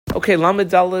Okay, Lamed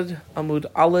Daled Amud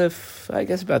Aleph. I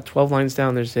guess about 12 lines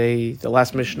down. There's the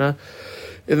last Mishnah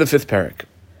in the 5th parak.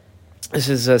 This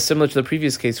is similar to the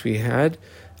previous case we had.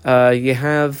 You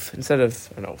have, instead of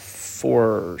 4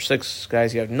 or 6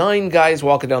 guys, you have 9 guys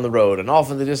walking down the road, and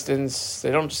off in the distance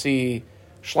they don't see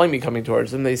Shlomi coming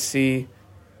towards them. They see,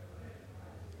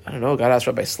 God asked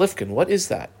Rabbi Slifkin, what is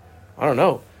that? I don't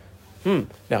know.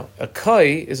 Now, a kai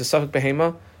is a suffix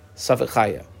behema, suffix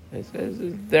chaya.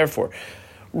 Therefore,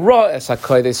 ra es a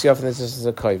kai, they see often this is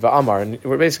a kai, va'amar, and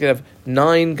we're basically going to have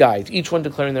 9 guides, each one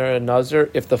declaring they're a Nazir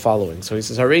if the following. So he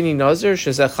says, Hareini Nazir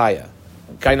shezeh chaya.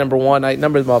 Guy number 1, I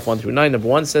numbered them off 1 through 9. Number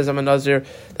 1 says, I'm a Nazir,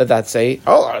 that's a,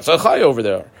 it's a chaya over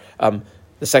there.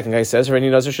 The second guy says, Hareini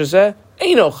Nazir shezeh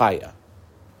eino chaya.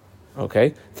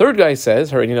 Okay. Third guy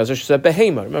says, Hareini Nazir shezeh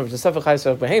behema. Remember, it's a suffix chaya,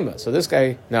 suffix behema. So this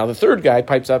guy, now the third guy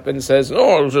pipes up and says,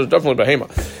 this is definitely behema.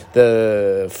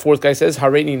 The fourth guy says,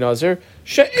 Hareini Nazir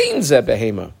she'ein zeh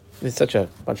behema. It's such a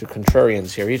bunch of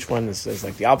contrarians here. Each one is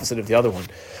like the opposite of the other one.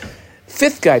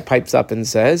 Fifth guy pipes up and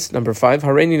says, number 5,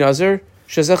 Hareini Nazir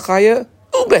shezeh chaya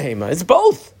ubehema. It's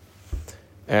both.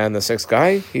 And the sixth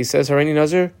guy, he says, Hareini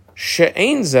Nazir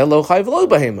she'ein zeh lo chaya v'lo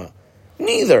behema.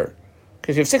 Neither.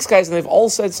 Because you have 6 guys and they've all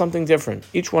said something different,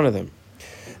 each one of them.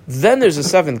 Then there's a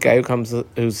 7th guy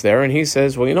who's there, and he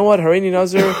says, well, you know what, Hareini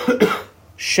Nazir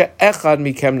she'echad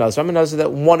mikem Nazir. I'm a Nazir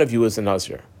that one of you is a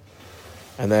Nazir.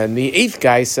 And then the 8th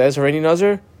guy says, Hareini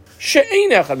Nazir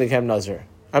she'ein echad mikem Nazir.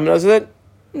 I'm a Nazir that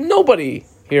nobody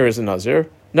here is a Nazir.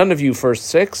 None of you first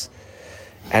 6.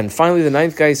 And finally the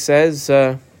 9th guy says,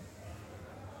 a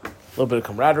little bit of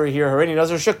camaraderie here. Hareini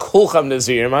Nazir shekulcham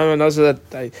Nazirim. I'm a Nazir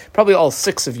that probably all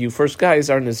 6 of you first guys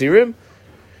are Nazirim.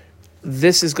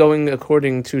 This is going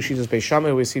according to Shitas Beis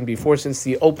Shammai we've seen before, since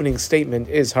the opening statement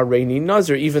is Hareini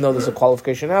Nazir. Even though there's a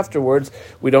qualification afterwards,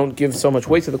 we don't give so much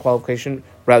weight to the qualification.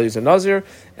 Rather, he's a Nazir,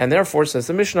 and therefore says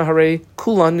the Mishnah, Hare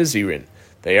Kulan Nazirin.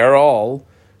 They are all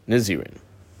Nazirin.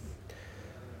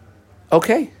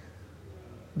 Okay,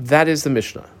 that is the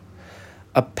Mishnah.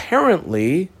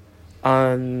 Apparently,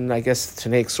 on, I guess,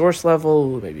 Tanaic source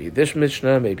level, maybe this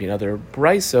Mishnah, maybe another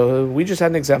Brisa, we just had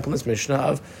an example in this Mishnah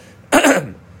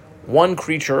of one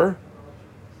creature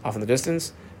off in the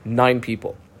distance, 9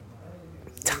 people.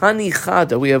 Tani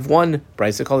Chada, we have one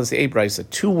Brisa, call this the A Brisa,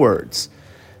 2 words.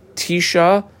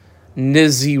 Tisha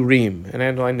Nazirim, and I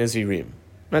underline Nazirim.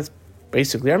 That's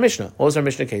basically our Mishnah. What was our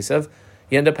Mishnah case of?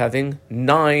 You end up having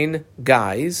 9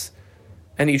 guys,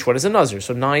 and each one is a Nazir.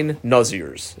 So 9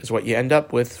 Nazirs is what you end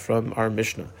up with from our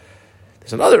Mishnah.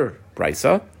 There's another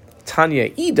Brisa,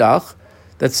 Tanya Idach,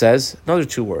 that says another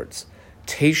 2 words.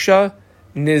 Tesha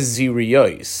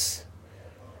Naziriyos.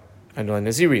 Underline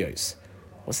Naziriyos.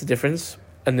 What's the difference?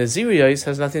 A Naziriyos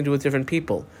has nothing to do with different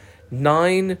people.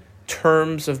 9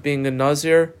 terms of being a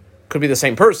Nazir could be the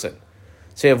same person.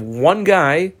 So you have one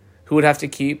guy who would have to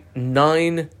keep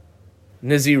 9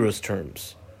 Nazirus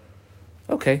terms.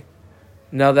 Okay.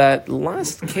 Now that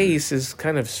last case is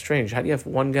kind of strange. How do you have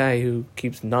one guy who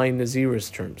keeps 9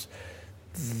 Nazirus terms?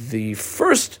 The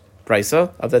first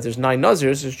Brisa of that there's 9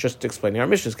 Nazirs is just explaining our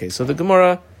Mishnah's case. So the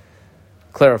Gemara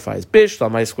clarifies.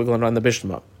 Bishlam, I squiggle around the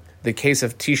Bishlam. The case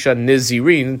of Tisha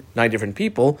Nazirin, 9 different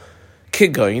people,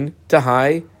 Kigoin,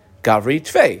 Tahai, Gavri,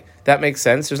 Tvei. That makes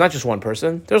sense. There's not just one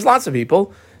person. There's lots of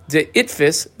people. De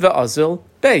Itfis, Ve'azil,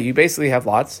 Bey. You basically have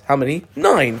lots. How many?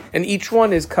 9. And each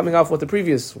one is coming off what the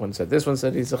previous one said. This one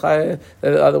said he's a Chaya.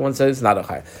 The other one says not a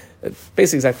Chaya.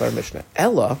 Basically exactly our Mishnah.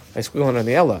 Ella, I squiggle on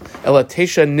the Ella. Ella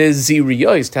Tesha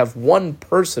Naziriyos, to have one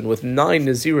person with 9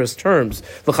 Nazirus terms.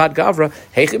 L'chad Gavra,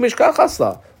 Heichi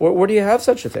Mishkachasla. Where do you have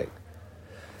such a thing?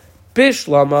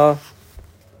 Bishlama,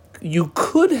 you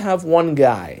could have one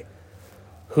guy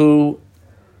who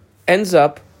ends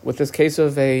up with this case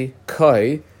of a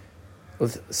Kai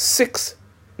with 6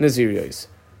 Naziriyos.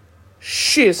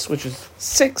 Shis, which is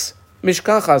 6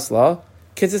 Mishkachasla,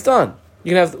 kids, it's done. You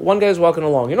can have one guy who's walking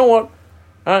along. You know what?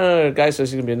 A guy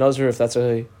says he's going to be a Nazir if that's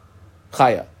a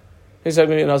Chaya. He's going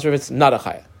to be a Nazir if it's not a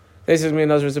Chaya. He says he's going to be a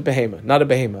Nazir if it's a Behema, not a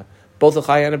Behema. Both a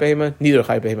Chaya and a Behema, neither a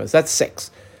Chaya Behema. So that's 6.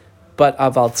 But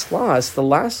Aval Tzlas, the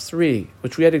last 3,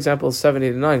 which we had examples 7, 8,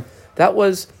 and 9, that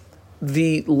was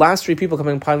the last 3 people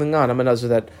coming piling on. I'm a Nazir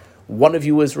that one of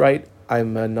you is right.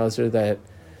 I'm a Nazir that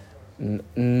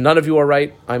none of you are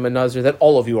right. I'm a Nazir that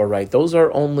all of you are right. Those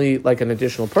are only like an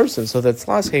additional person. So that's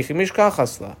Tzlas Heichi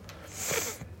Mishkachasla.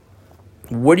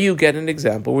 Where do you get an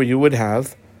example where you would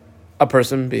have a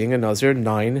person being a Nazir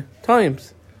 9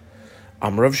 times?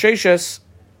 Amar of Sheshes.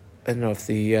 I don't know if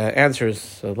the answer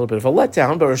is a little bit of a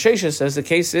letdown, but Rav Sheshes says the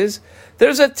case is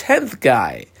there's a 10th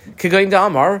guy. Kigain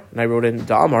Da'amar, and I wrote in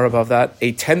Da'amar above that,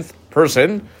 a 10th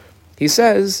person. He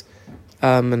says,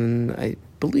 and I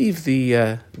believe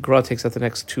the Gra takes out the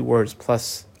next two words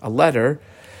plus a letter.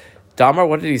 Damar,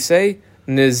 what did he say?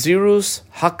 Nazirus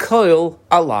hakoil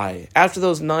alai. After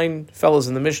those 9 fellows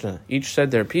in the Mishnah, each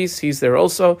said their piece, he's there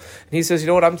also. And he says, you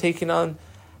know what, I'm taking on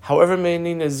however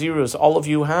many Nazirus all of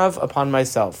you have upon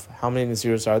myself. How many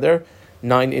Nazirus are there?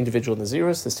 9 individual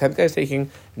Nazirus. This 10th guy is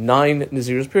taking 9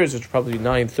 Nazirus periods, which are probably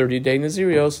 9 30-day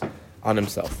Nazirios on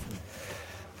himself.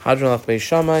 Hadran alach Beis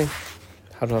Shammai.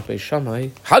 Hadran alach Beis Shammai.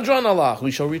 Hadran alach,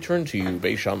 we shall return to you,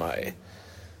 Beis Shammai.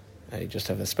 I just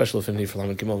have a special affinity for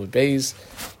Lamed Gimel with Beis,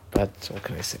 but what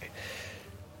can I say?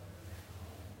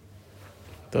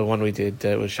 The one we did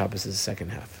was Shabbos' second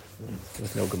half,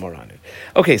 with no Gemara on it.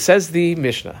 Okay, says the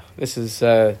Mishnah. This is,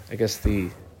 I guess,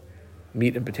 the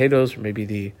meat and potatoes, or maybe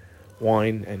the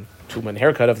wine and tuma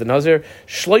haircut of the Nazir.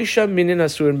 Shloisha minin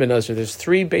asurin ben Nazir. There's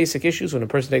 3 basic issues when a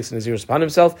person takes a Nazir upon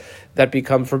himself that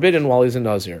become forbidden while he's a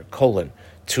Nazir.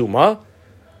 Tuma,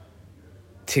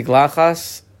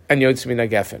 tiglachas, and yotz min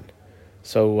hagefen.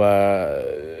 So,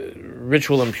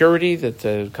 ritual impurity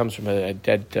that comes from a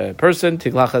dead person.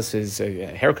 Tiglachas is a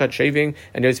haircut, shaving,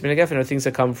 and yotz min hagefen are things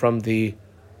that come from the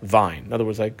vine. In other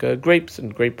words, like grapes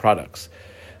and grape products.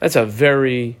 That's a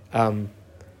very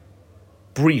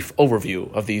brief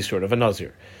overview of these sort of a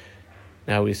Nazir.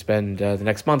 Now we spend the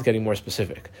next month getting more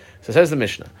specific. So says the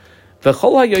Mishnah,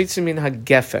 V'chol ha'yotzim min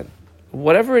hagefen.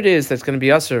 Whatever it is that's going to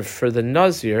be usher for the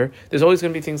Nazir, there's always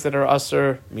going to be things that are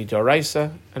usher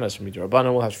midaraisa and usher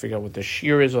midarabana. We'll have to figure out what the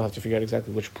shear is. We'll have to figure out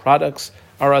exactly which products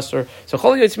are usher. So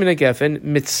chol yotzim min hagefen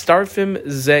mitztarfim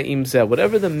ze im ze.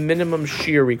 Whatever the minimum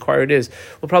shear required is,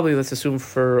 well, probably let's assume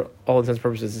for all intents and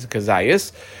purposes it's a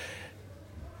kazayas.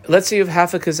 Let's say you have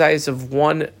half a kazayas of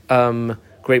one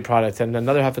grape product and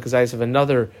another half a kazayas of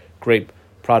another grape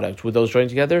product. Would those join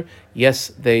together? Yes,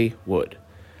 they would.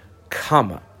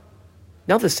 Comma.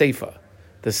 Now the Seifa.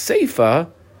 The Seifa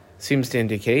seems to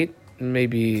indicate,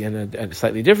 maybe in a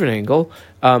slightly different angle,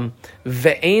 Ve'ein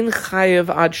chayev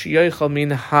ad sheyochel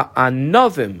min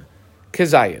ha'anovim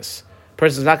kazayas.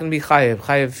 Person's not going to be chayev.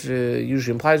 Chayev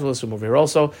usually implies, we'll assume over here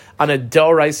also, on a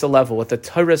doraisa level. What the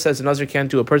Torah says a Nazir can't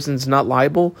do, a person's not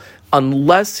liable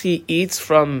unless he eats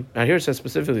from, now here it says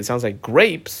specifically, it sounds like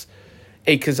grapes,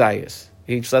 a kazayas.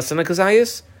 He eats less than a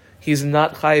kazayas, he's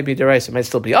not chayev b'doraisa. It might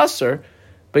still be usher,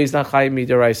 but he's not chayiv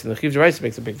midaraisa. And the chiv deraisa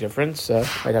makes a big difference.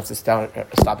 Might have to stop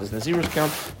his nazirus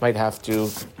count. Might have to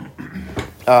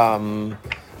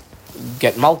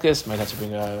get malchus. Might have to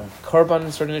bring a korban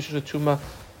in certain issues of tuma.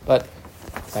 But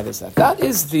that is that. That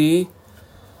is the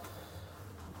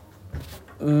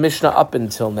Mishnah up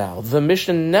until now. The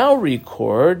Mishnah now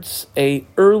records a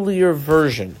earlier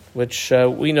version, which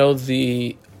we know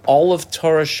the all of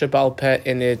Torah Shebal Peh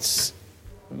in its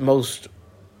most,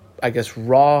 I guess,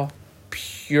 raw,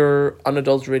 pure,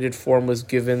 unadulterated form was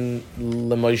given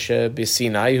LeMoshe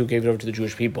B'Sinai, who gave it over to the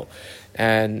Jewish people.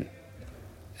 And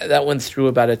that went through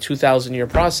about a 2,000-year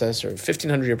process, or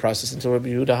 1,500-year process, until Rabbi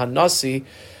Yehuda HaNasi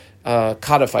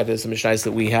codified it as the Mishnahs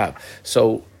that we have.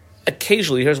 So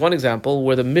occasionally, here's one example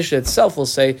where the Mishnah itself will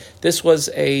say, this was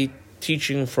a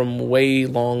teaching from way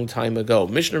long time ago.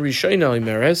 Mishnah Rishona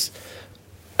Imeres,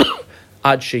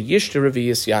 Ad Sheyishta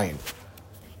Reviyas Yayin.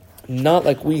 Not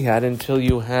like we had until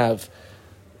you have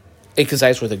a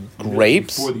kazayas worth of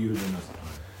grapes.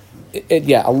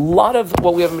 A lot of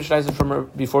what we have in Mishnah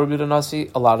from before Rabbi Yehuda Nasi,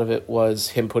 a lot of it was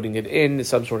him putting it in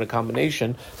some sort of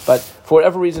combination. But for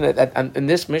whatever reason, in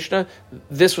this Mishnah,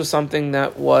 this was something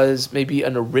that was maybe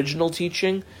an original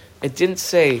teaching. It didn't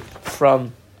say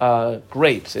from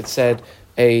grapes. It said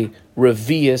a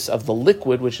revius of the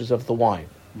liquid, which is of the wine.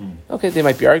 Okay, they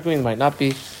might be arguing, they might not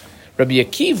be. Rabbi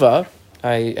Akiva,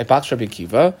 I boxed Rabbi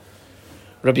Akiva.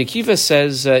 Rabbi Akiva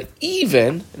says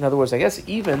even, in other words, I guess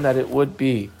even that it would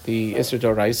be the Isser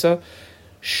Doraisa,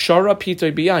 Shara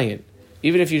Pitoy Biyayin.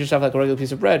 Even if you just have like a regular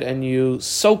piece of bread and you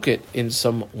soak it in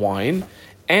some wine,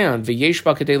 and V'yesh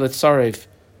Bakadei Letzaref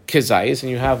Kizayis,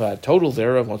 and you have a total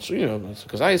there of what's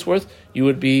Kizayis worth, you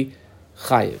would be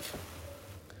Chayiv.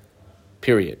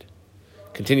 Period.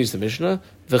 Continues the Mishnah,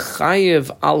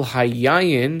 V'chayiv al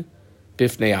Hayayin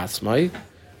Bifnei Atzmai.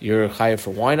 You're Chayiv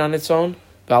for wine on its own.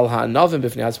 Bal ha'anavim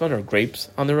bifnei atzman, or grapes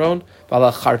on their own.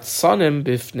 Bal ha'chartzanim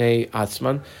bifnei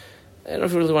atzman. I don't know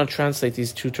if we really want to translate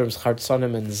these two terms,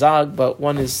 chartzanim and zag, but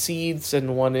one is seeds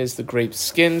and one is the grape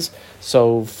skins.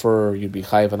 So you'd be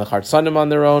chayiv on the chartzanim on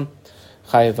their own,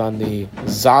 chayiv on the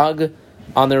zag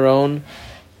on their own.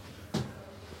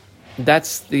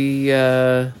 That's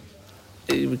the,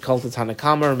 we call it the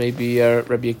Tanakama, or maybe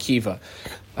Rabbi Akiva.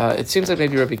 It seems like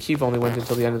maybe Rabbi Akiva only went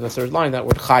until the end of the third line, that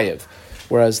word chayiv.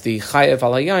 whereas the chayev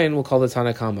alayayin we'll call the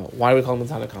Tanakama. Why do we call him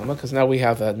the Tanakama? Because now we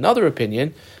have another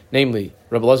opinion, namely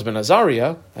Rebbe Elazar ben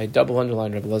Azariah. I double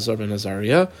underline Rebbe Elazar ben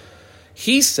Azariah.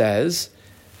 He says,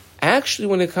 actually,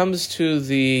 when it comes to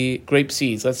the grape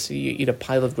seeds, let's say you eat a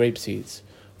pile of grape seeds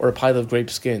or a pile of grape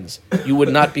skins, you would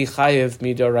not be chayev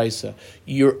midaraisa.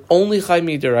 You're only chayev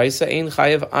midaraisa, ein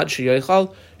chayev ad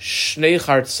sheyochal shnei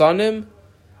chartzanim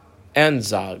and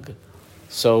zag.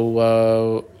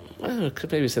 So, I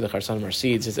could maybe say the chartzanim are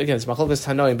seeds. It's machlokes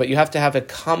tanoim, but you have to have a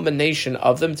combination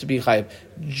of them to be chayev.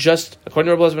 Just, according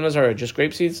to Rebbe Elazar ben Azariah, just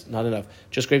grape seeds, not enough.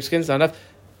 Just grape skins, not enough.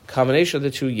 Combination of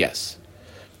the two, yes.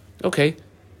 Okay.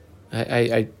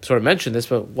 I sort of mentioned this,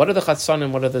 but what are the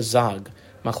chatzanim? What are the zag?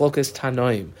 Machlokes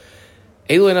tanoim.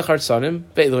 Elu en chatzanim,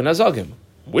 ve'elu en azagim.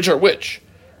 Which are which?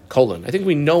 Colon. I think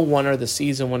we know one are the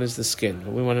seeds and one is the skin.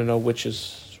 But we want to know which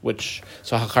is which.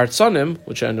 So hachartzanim,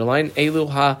 which I underline, elu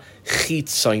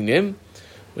ha-chitzonim,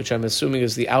 which I'm assuming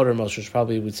is the outermost, which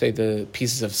probably would say the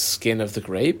pieces of skin of the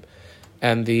grape,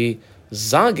 and the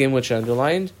zagim, which I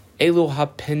underlined, elu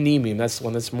ha-penimim. That's the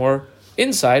one that's more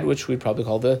inside, which we'd probably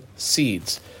call the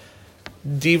seeds.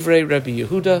 Divrei Rabbi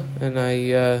Yehuda, and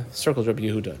I circled Rabbi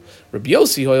Yehuda. Rabbi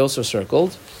Yossi, who I also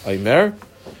circled, Aimer,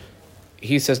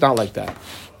 he says not like that.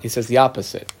 He says the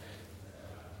opposite.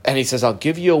 And he says, I'll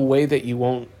give you a way that you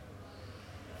won't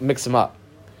mix them up.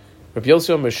 Rabbi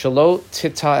Yossi Omer, Shalo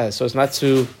tita'eh, so as not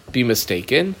to be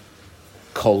mistaken,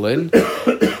 colon,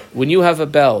 when you have a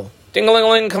bell,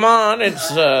 ding-a-ling-a-ling, come on, it's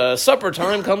supper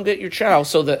time, come get your chow.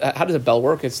 So how does a bell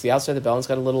work? It's the outside of the bell, and it's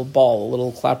got a little ball, a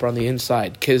little clapper on the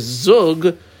inside.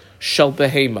 Kezug shel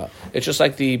behema. It's just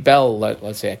like the bell,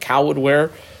 let's say a cow would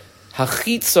wear.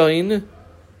 Hachitzoin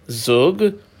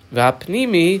zug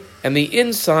v'apnimi, and the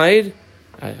inside,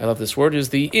 I love this word, is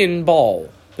the in ball.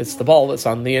 It's the ball that's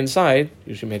on the inside,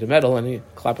 usually made of metal, and you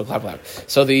clap.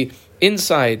 So the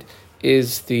inside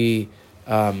is the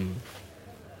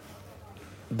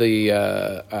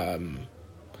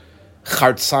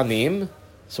chartzanim,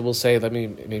 so we'll say,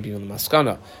 maybe in the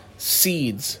maskana,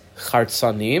 seeds,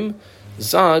 chartzanim,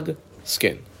 zag,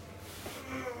 skin.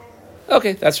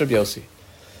 Okay, that's Rabbi Yossi.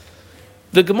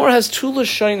 The Gemara has two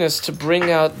lashonos to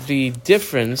bring out the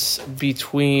difference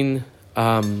between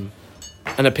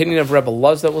an opinion of Rebbe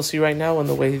Elazar that we'll see right now and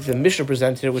the way the Mishnah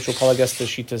presented it, which we'll call, I guess, the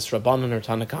Shitas Rabbanan or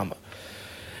Tanakama.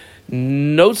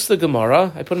 Notes the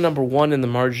Gemara. I put a number 1 in the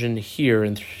margin here,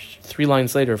 and 3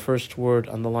 lines later, first word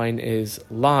on the line is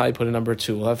la. I put a number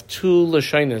 2. We'll have 2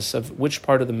 lashonos of which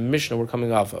part of the Mishnah we're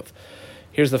coming off of.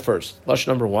 Here's the first. Lashon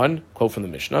number 1, quote from the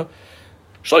Mishnah.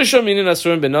 Shloisha minin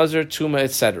asurim ben Nazir, tuma,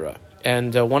 etc.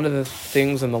 And one of the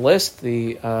things on the list,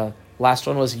 the last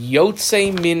one was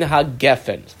yotze min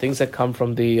hagefen, things that come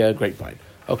from the grapevine.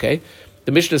 Okay.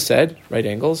 The Mishnah said, right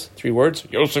angles, 3 words,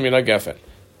 yotze min hagefen.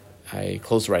 I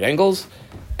close the right angles,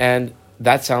 and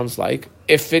that sounds like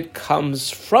if it comes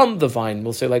from the vine,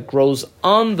 we'll say like grows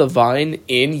on the vine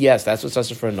in, yes, that's what's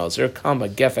usher for a Nazir, kama,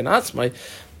 gefen, atzmai,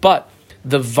 but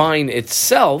the vine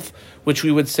itself, which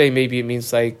we would say maybe it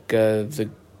means like the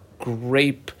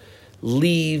grape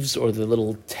leaves or the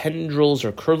little tendrils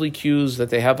or curlicues that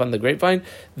they have on the grapevine,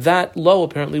 that low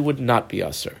apparently would not be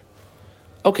usher.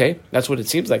 Okay, that's what it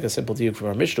seems like a simple diuk from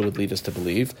our Mishnah would lead us to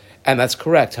believe, and that's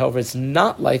correct. However, it's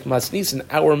not like Masnisin.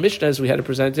 Our Mishnah, as we had it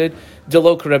presented,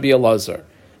 Delo Rebbe Elazar.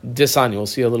 Disani, we'll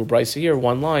see a little brisa here,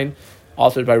 1 line,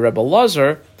 authored by Rebbe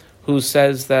Elazar, who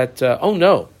says that, oh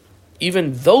no,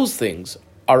 even those things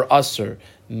are usher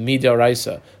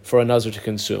midaraisa for a nazir to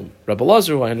consume. Rebbe Elazar,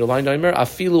 who I underlined,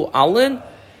 afilu alin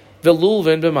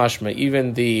velulvin b'mashma,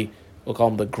 even the, we'll call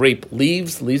them the grape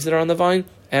leaves that are on the vine,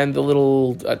 and the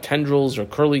little tendrils or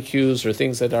curlicues or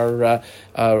things that are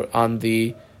on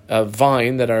the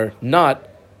vine that are not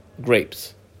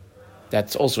grapes.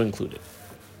 That's also included.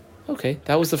 Okay,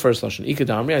 that was the first lashon.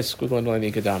 Ikadamri, I squiggle underline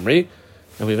Ikadamri.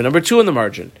 And we have a number 2 in the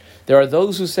margin. There are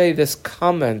those who say this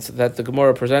comment that the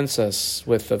Gemara presents us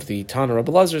with of the Tana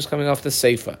Rebbe Elazar is coming off the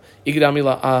Seifa. Ikadamri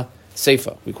la'a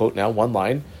Seifa. We quote now 1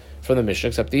 line from the Mishnah,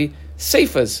 except the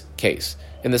Seifa's case.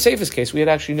 In the Seifa's case, we had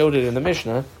actually noted in the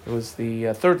Mishnah, it was the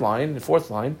 3rd line, the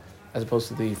 4th line, as opposed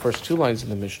to the first 2 lines in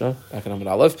the Mishnah, back in Amud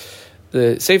Aleph.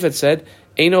 The Seifa had said,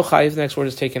 Eino chayiv, the next word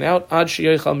is taken out, ad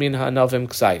sheyochal min ha'anavim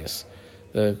ksayis.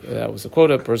 That was the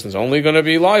quote, a person's only going to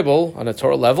be liable on a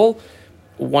Torah level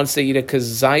once they eat a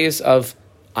kazayis of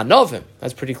anavim.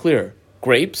 That's pretty clear.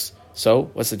 Grapes.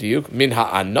 So, what's the diuk? Min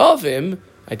ha'anavim,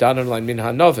 I dot underline min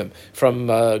ha'anavim. From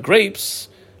grapes,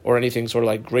 or anything sort of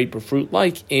like grape or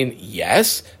fruit-like, in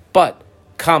yes, but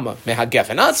kama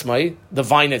mehagefen atzmai, the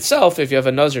vine itself, if you have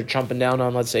a nazir chomping down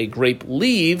on, let's say, grape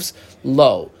leaves,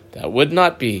 lo, that would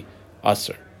not be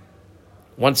usher.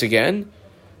 Once again,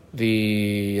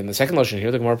 In the second lashon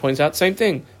here, the Gemara points out same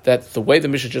thing, that the way the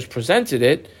Mishnah just presented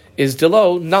it is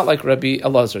delo, not like Rabbi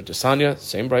Elazar. Desanya,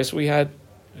 same price we had.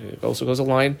 It also goes a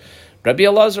line. Rabbi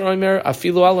Elazar Omer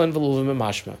afilu alan v'luvim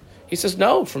mashma. He says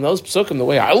no. From those psukim, the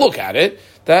way I look at it,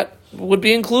 that would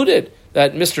be included.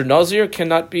 That Mr. Nazir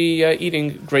cannot be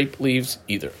eating grape leaves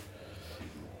either.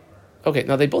 Okay,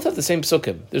 now they both have the same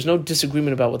psukim. There's no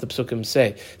disagreement about what the psukim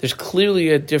say. There's clearly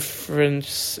a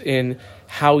difference in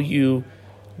how you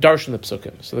darshan the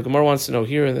psukim. So the Gemara wants to know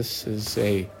here, and this is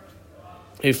a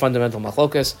fundamental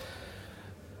machlokas.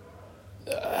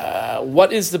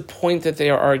 What is the point that they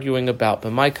are arguing about?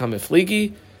 B'mai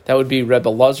kamifligi, that would be Rebbe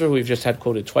Lazar, who we've just had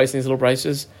quoted twice in these little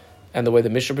brises, and the way the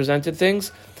Mishnah presented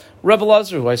things. Rebbe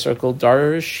Lazar, who I circled,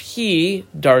 he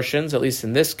darshans, at least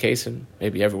in this case, and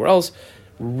maybe everywhere else,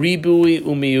 ribui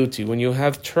umiuti. When you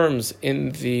have terms in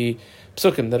the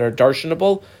psukim that are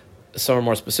darshanable, some are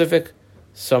more specific,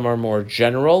 some are more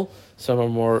general, some are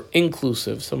more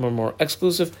inclusive, some are more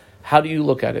exclusive. How do you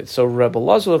look at it? So Rebbe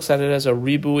Lazar looks at it as a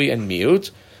ribui and miut,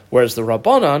 whereas the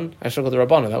Rabbanan, I circled the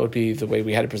Rabbanan, that would be the way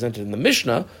we had it presented in the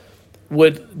Mishnah,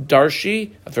 would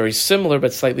darshi, a very similar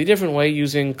but slightly different way,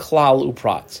 using klal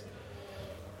uprat.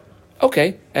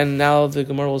 Okay, and now the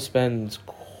Gemara will spend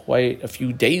quite a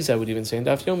few days, I would even say, in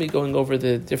Daf Yomi, going over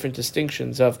the different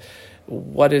distinctions of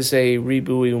what does a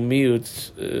ribui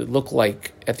umiut look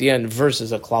like at the end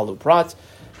versus a klal uprat.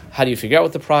 How do you figure out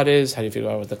what the prat is? How do you figure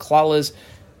out what the klal is?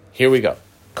 Here we go.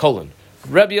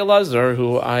 Rabbi Elazar,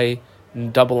 who I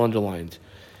double underlined.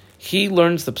 He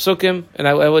learns the psukim, and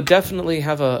I would definitely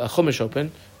have a chumash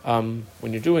open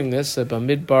when you're doing this.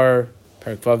 Bamidbar,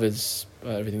 Parak Vav is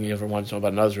everything you ever wanted to know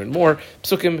about Nazir and more.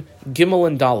 Psukim Gimel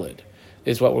and Dalid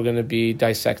is what we're going to be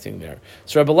dissecting there.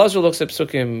 So Rabbi Elazar looks at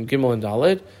psukim Gimel and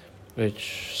Dalid,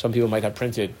 which some people might have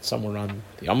printed somewhere on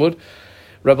the Amud.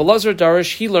 Rabbi Elazar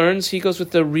Darish, he goes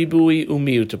with the ribui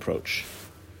umiut approach.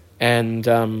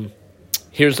 And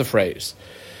here's the phrase.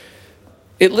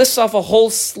 It lists off a whole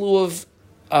slew of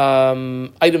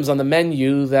items on the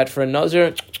menu that for a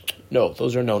Nazir, no,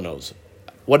 those are no-nos.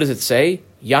 What does it say?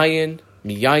 Yayin,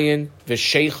 miyayin,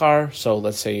 v'sheichar, so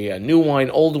let's say a new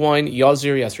wine, old wine,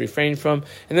 yazir, he has to refrain from,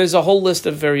 and there's a whole list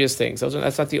of various things.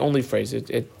 That's not the only phrase.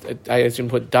 I assume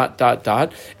put ...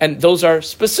 and those are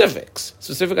specifics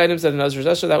items that a Nazir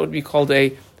does, so that would be called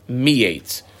a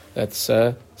miyate. That's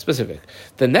specific.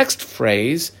 The next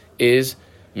phrase is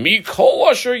mikol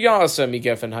asher yasa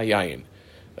migefen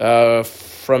hayayin.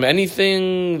 From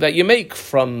anything that you make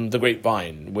from the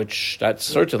grapevine, which that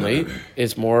certainly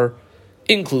is more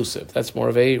inclusive. That's more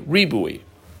of a ribui.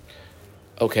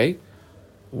 Okay,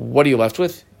 what are you left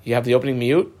with? You have the opening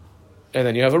miut, and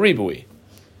then you have a ribui.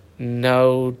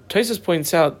 Now, Tosfos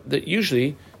points out that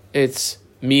usually it's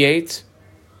miate,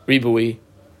 ribui,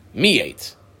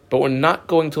 miate. But we're not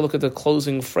going to look at the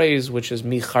closing phrase, which is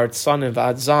michartsan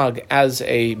v'adzag, as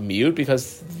a miut,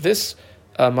 because this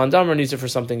mandamer needs it for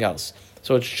something else.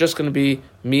 So it's just going to be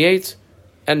miate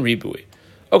and ribui.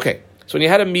 Okay, so when you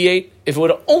had a miate, if it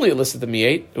would have only listed the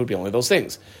miate, it would be only those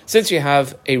things. Since you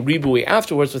have a ribui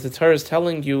afterwards, what the Torah is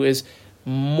telling you is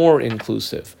more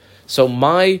inclusive. So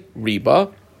my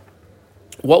riba,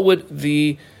 what would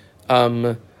the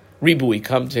ribui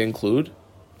come to include?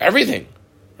 Everything.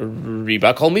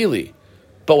 Riba kol mili.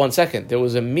 But one second, there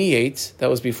was a miate that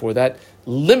was before that,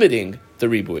 limiting the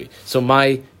ribui. So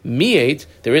my miate,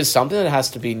 there is something that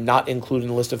has to be not included in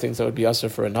the list of things that would be usher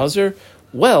for a Nazir.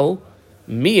 Well,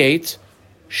 miate,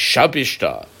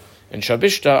 shabishta. And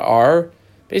shabishta are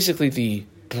basically the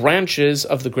branches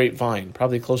of the grapevine,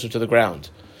 probably closer to the ground,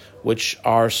 which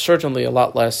are certainly a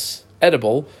lot less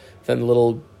edible than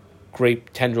little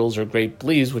grape tendrils or grape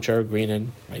leaves, which are green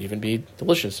and might even be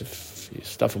delicious if you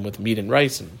stuff them with meat and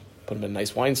rice and put them in a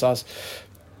nice wine sauce.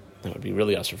 That would be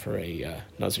really usher for a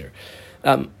Nazir.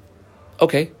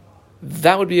 Okay,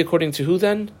 that would be according to who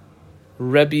then?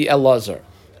 Rebbe Elazar.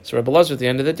 So Rebbe Elazar, at the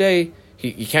end of the day,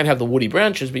 you can't have the woody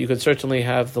branches, but you could certainly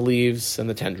have the leaves and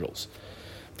the tendrils.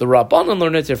 The Rabbanan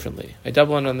learn it differently. I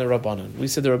double on the Rabbanan. We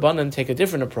said the Rabbanan take a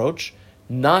different approach,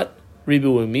 not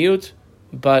ribu umiut,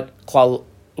 but klal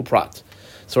uprat.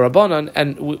 So Rabbanan,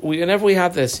 and whenever we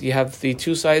have this, you have the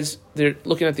two sides, they're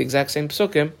looking at the exact same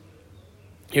psukim.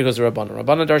 Here goes the Rabbanan.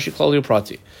 Rabbanan darshi klal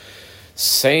uprati.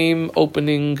 Same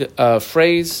opening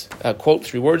phrase, quote,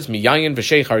 3 words, miyayin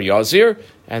v'sheichar yazir,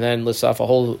 and then lists off a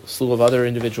whole slew of other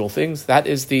individual things. That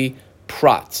is the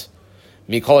prat.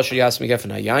 Mikol asher yas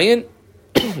migefen hayayin,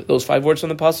 those 5 words from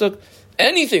the pasuk.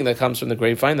 Anything that comes from the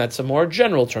grapevine, that's a more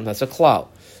general term, that's a klal.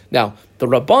 Now, the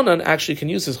Rabbanan actually can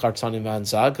use this Chartzanim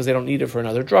V'Anzag because they don't need it for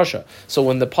another drasha. So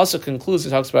when the pasuk concludes, it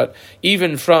talks about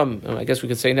even from, I guess we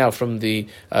could say now, from the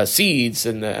seeds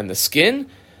and the skin,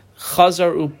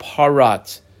 Chazar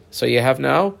Uparat. So you have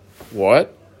now,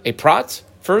 what? A prat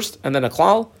first, and then a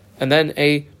klal, and then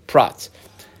a prat.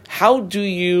 How do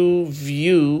you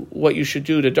view what you should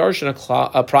do to darshan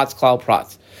a prat, klal,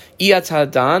 prat? Iyat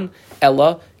hadan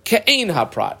ella ke'ein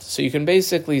ha-prat. So you can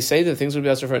basically say that things would be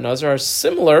also for a nazir are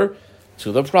similar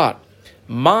to the prat.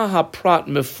 Ma ha-prat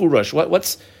mefurash.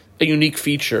 What's a unique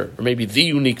feature, or maybe the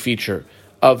unique feature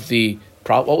of the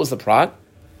prat? What was the prat?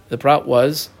 The prat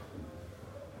was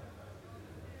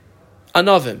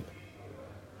anavim,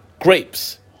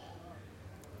 grapes,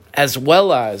 as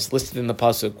well as listed in the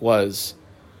pasuk was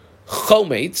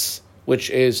chometz, which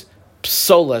is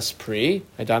psolas pri.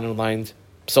 I underlined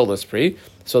psolas pri.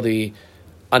 So the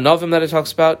anavim that it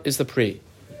talks about is the pri.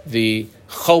 The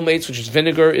chometz, which is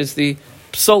vinegar, is the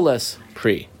psolas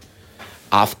pri.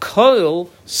 Afkoil,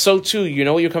 so too, you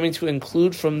know what you're coming to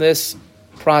include from this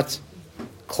prat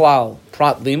klal,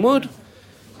 prat limud?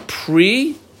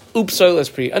 Pri,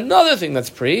 upsolas pri. Another thing that's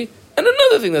pri, and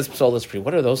another thing that's psolas pri.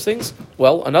 What are those things?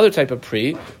 Well, another type of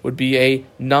pri would be a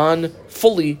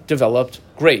non-fully developed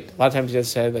grape. A lot of times you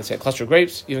say a cluster of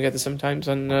grapes. You even get this sometimes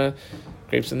on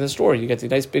grapes in the store. You get the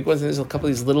nice big ones, and there's a couple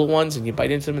of these little ones, and you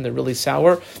bite into them, and they're really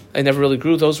sour. They never really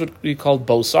grew. Those would be called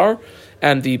bosar.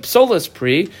 And the psolas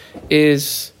pri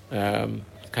is kind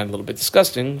of a little bit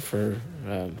disgusting for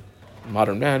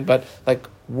modern man, but like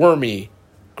wormy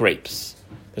grapes.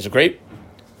 There's a grape.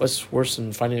 What's worse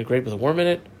than finding a grape with a worm in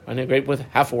it? Finding a grape with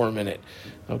half a worm in it.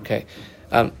 Okay.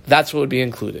 That's what would be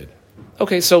included.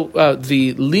 Okay, so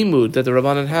the limud that the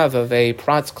Rabbanan have of a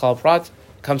prat, klal prat,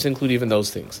 comes to include even those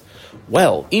things.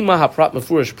 Well, ima ha-prat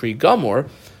mefurish pri gamor.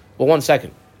 Well, one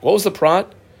second. What was the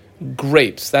prat?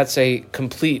 Grapes. That's a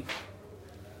complete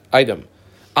item.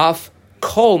 Af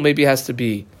kol maybe has to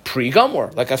be pri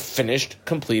gamor, like a finished,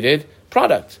 completed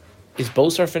product. Is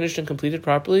bosar finished and completed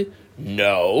properly?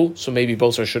 No. So maybe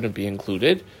bosar shouldn't be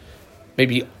included.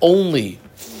 Maybe only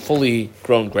fully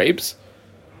grown grapes.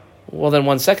 Well, then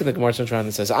one second, the Gemara turns around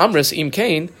and says, Amris im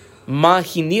kain ma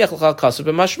hiniach l'chal kasub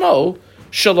b'mashmo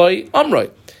shaloi amroi.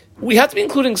 We have to be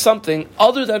including something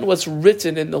other than what's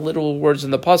written in the literal words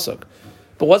in the pasuk.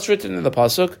 But what's written in the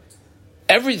pasuk?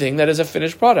 Everything that is a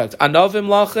finished product. Anavim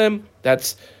lachem,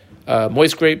 that's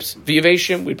moist grapes.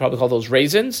 V'yaveshim, we'd probably call those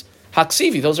raisins.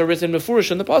 Haksivi, those are written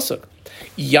mefurish in the pasuk.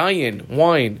 Yayin,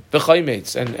 wine,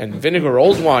 v'chaymetz, and vinegar,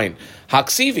 old wine.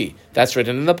 Haksivi, that's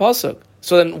written in the pasuk.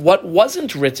 So then, what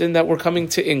wasn't written that we're coming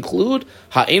to include?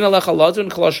 Ha'ein alecha ladun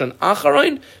kalashon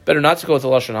acharon. Better not to go with the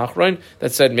lashon acharon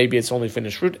that said maybe it's only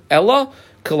finished fruit. Ella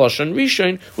kalashon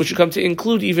rishon, which would come to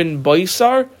include even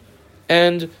boisar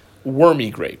and wormy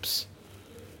grapes.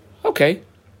 Okay.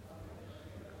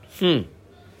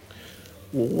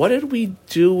 What did we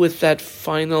do with that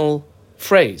final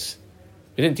phrase?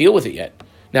 We didn't deal with it yet.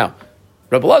 Now,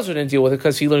 Rebbe Lazar didn't deal with it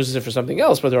because he learns it for something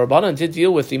else, but the Rabbanan did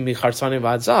deal with the Michartzanim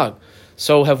V'Adzag.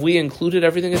 So have we included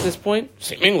everything at this point?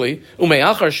 Seemingly.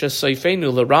 Ume'achar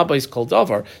she'seifenu l'rabbis kol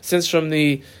davar. Since from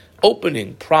the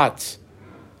opening, prat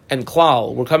and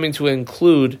klal, we're coming to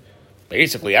include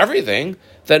basically everything,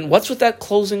 then what's with that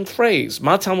closing phrase?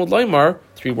 Ma Talmud Loimar,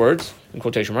 3 words, in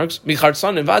quotation marks,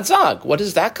 Michartzanim V'Adzag. What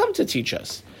does that come to teach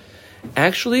us?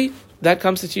 Actually, that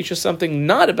comes to teach us something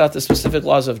not about the specific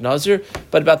laws of Nazir,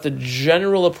 but about the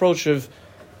general approach of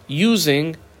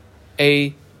using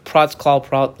a prat, klal,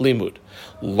 prat, limud.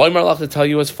 Loimar lach to tell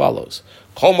you as follows.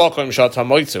 Kol makom shata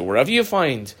moitze, wherever you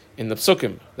find in the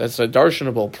psukim, that's a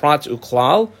darshanable prat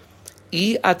uklal,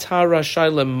 I atara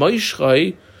shayle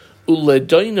moishchai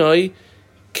uledoinoi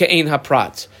ke'ein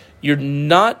haprat. You're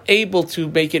not able to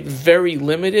make it very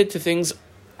limited to things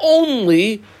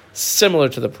only similar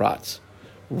to the prat.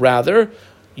 Rather,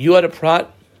 you had a prat,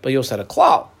 but you also had a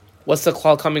klal. What's the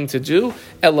klal coming to do?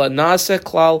 Ela nase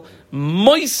klal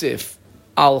moisif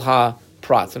al ha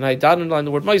prat. And I dotted underline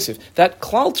the word moisif. That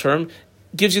klal term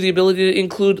gives you the ability to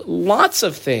include lots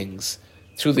of things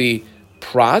to the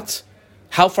prat.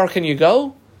 How far can you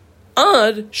go?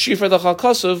 Ad shifar l'chal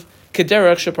kasuv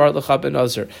kederach shepar l'cha ben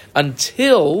Nazir.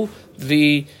 Until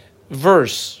the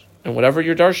verse, and whatever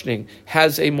you're darshaning,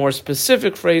 has a more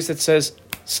specific phrase that says,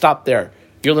 stop there.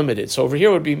 You're limited. So over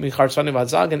here would be Michartzanim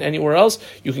V'Adzag, and anywhere else,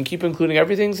 you can keep including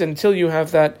everything until you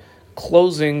have that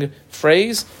closing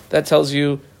phrase that tells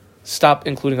you, stop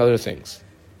including other things.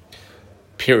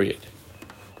 Period.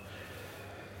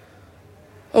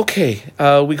 Okay,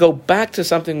 we go back to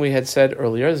something we had said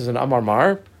earlier. This is an Amar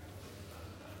Mar.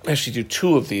 actually do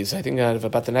two of these. I think out of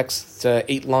about the next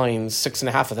 8 lines,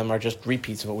 6.5 of them are just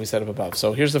repeats of what we said up above.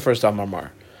 So here's the first Amar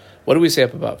Mar. What do we say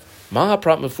up above? Maha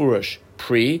prat mefurish,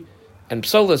 pri, and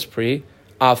psolas pri,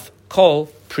 af kol,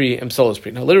 pri, and psolas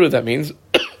pri. Now literally that means,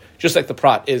 just like the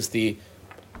prat is the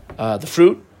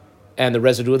fruit and the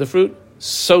residue of the fruit,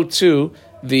 so too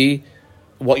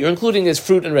what you're including is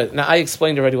fruit and residue. Now I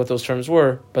explained already what those terms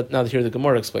were, but now here the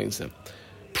Gemara explains them.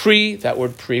 Pri, that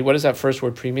word pri, what does that first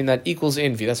word pri mean? That equals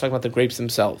envy. That's talking about the grapes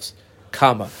themselves.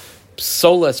 Kama.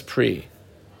 Psolas pri.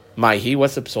 Maihi,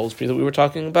 what's the psolas pri that we were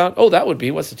talking about? Oh, that would be,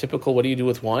 what's the typical, what do you do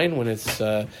with wine when it's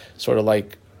sort of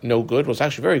like no good? Well, it's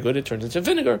actually very good. It turns into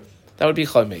vinegar. That would be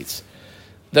chametz.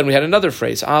 Then we had another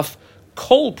phrase, af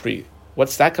kol pri.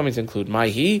 What's that coming to include?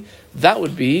 Maihi, that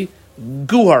would be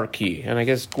guharki. And I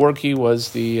guess guharki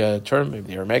was the term, maybe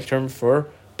the Aramaic term for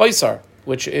baisar,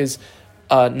 which is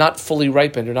not fully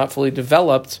ripened or not fully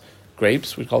developed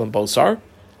grapes. We call them bosar.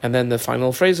 And then the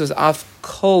final phrase is af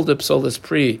kol de psolas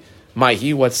pri.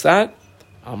 Maihi, what's that?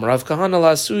 Amrav kahana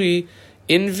lasui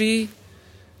invi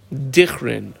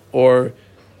dichrin or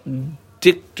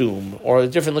dictum or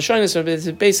different lashonis. It's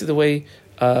basically the way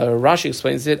Rashi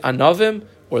explains it. Anavim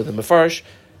or the mefarsh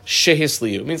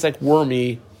shehisliu. It means like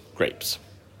wormy grapes.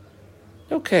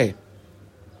 Okay.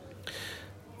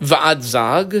 Va'ad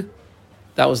zag.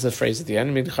 That was the phrase at the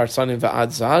end. Midchartzanim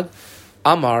va'ad zag.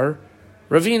 Amar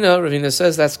Ravina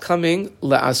says that's coming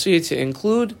la'asui to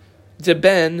include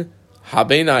deben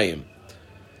habeinayim,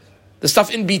 the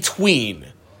stuff in between.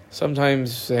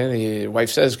 Sometimes the wife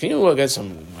says, "Can you get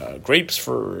some grapes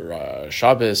for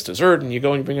Shabbos dessert?" And you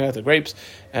go and you bring out the grapes,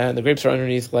 and the grapes are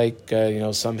underneath, like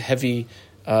some heavy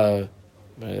other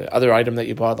item that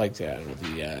you bought, like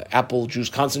the apple juice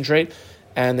concentrate,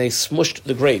 and they smushed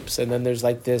the grapes, and then there's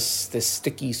like this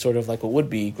sticky sort of like what would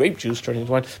be grape juice turning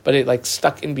into wine, but it like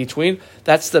stuck in between.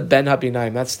 That's the ben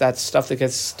habinaim. That's that stuff that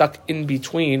gets stuck in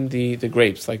between the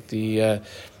grapes, like the I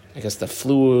guess the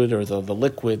fluid or the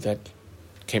liquid that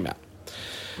came out.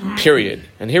 Period.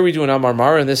 And here we do an Amar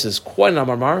Mar, and this is quite an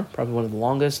Amar Mar, probably one of the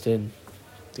longest in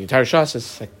the entire Shas.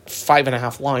 It's like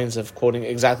 5.5 lines of quoting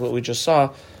exactly what we just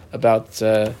saw about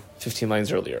 15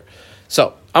 lines earlier.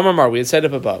 So Amar Mar, we had said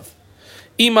up above.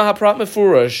 Ima haprat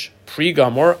mefurash pri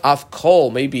gamor af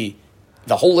kol. Maybe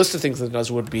the whole list of things that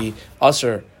Nazir would be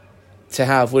usher to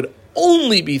have would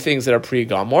only be things that are pri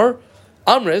gamor.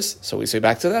 Amris. So we say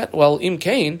back to that. Well, im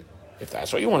kain. If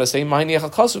that's what you want to say,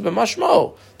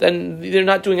 then they're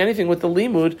not doing anything with the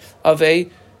limud of a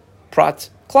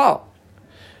prat klal.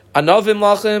 Anavim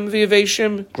lachem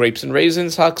v'yaveshim, grapes and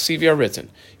raisins, haksivi are written.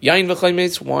 Yain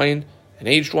v'chaymetz, wine and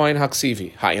aged wine,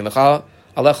 haksivi. Ha'in lecha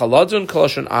alecha ladun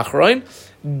koloshan achroin.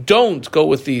 Don't go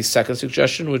with the second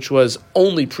suggestion, which was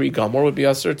only pre-gamor would be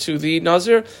usher to the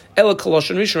Nazir. Ela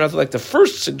koloshan rishon, rather like the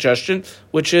first suggestion,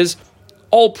 which is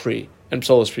all pre and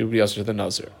psolos pre would be usher to the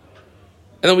Nazir.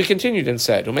 And then we continued and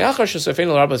said, at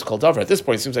this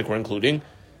point, it seems like we're including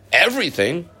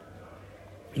everything.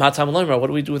 What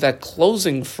do we do with that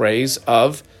closing phrase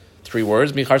of 3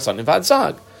 words, and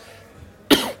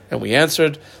we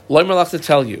answered, to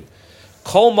tell you,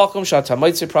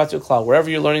 wherever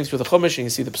you're learning through the Chumash and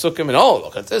you see the Psukim, and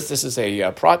look at this is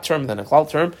a prat term, then a klal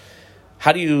term.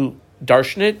 How do you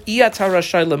darshan it?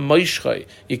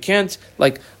 You can't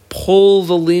pull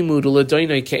the limud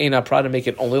l'doinai ke'ena prat and make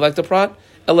it only like the prat.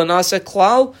 Elanase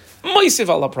klal moisiv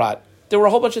ala prat. There were a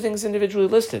whole bunch of things individually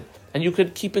listed, and you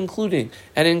could keep including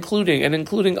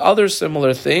other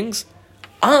similar things.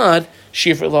 Ad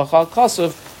shifr lachal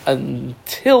kasav,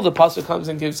 until the pasuk comes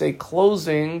and gives a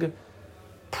closing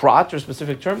prat or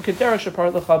specific term. Kedera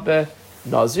shapar lecha be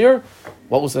nazir.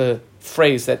 What was the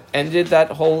phrase that ended that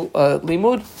whole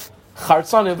limud?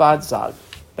 Chartzan evad zag.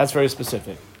 That's very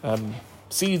specific.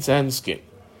 Seeds and skin.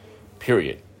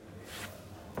 Period.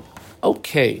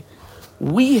 Okay.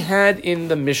 We had in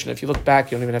the Mishnah, if you look back,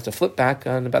 you don't even have to flip back,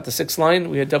 on about the 6th line,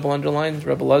 we had double underlined,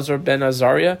 Rebbe Lazar ben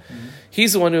Azariah. Mm-hmm.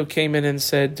 He's the one who came in and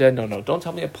said, no, don't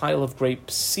tell me a pile of grape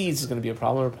seeds is going to be a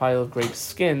problem, or a pile of grape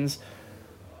skins.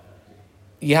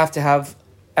 You have to have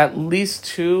at least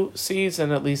 2 seeds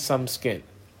and at least some skin.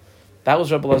 That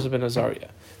was Rebbe Lazar ben Azariah.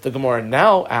 The Gemara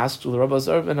now asks, Rebbe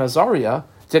Lazar ben Azariah,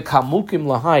 de kamukim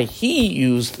lahai, he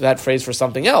used that phrase for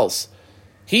something else.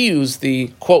 He used the,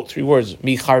 quote, 3 words,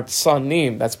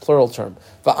 michartzanim, that's plural term,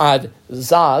 va'ad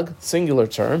zag, singular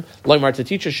term, loimar, to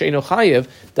teach a sheino chayev,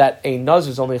 that a nazir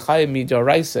is only chayev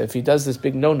midaraisa, if he does this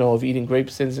big no-no of eating grape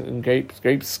skins and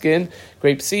grape skin,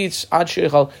 grape seeds, ad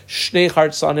sheichal shnei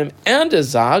chartzanim, and a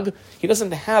zag, he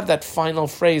doesn't have that final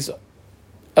phrase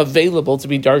available to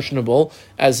be darshanable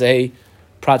as a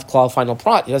prat klal final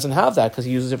prat. He doesn't have that because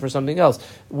he uses it for something else,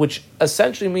 which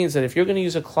essentially means that if you're going to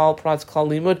use a klal prat klal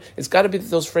limud, it's got to be that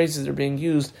those phrases that are being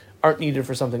used aren't needed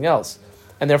for something else.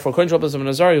 And therefore, according to Rabbi Elazar ben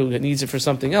Nazir, who needs it for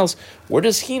something else, where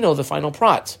does he know the final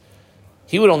prat?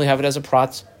 He would only have it as a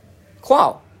prat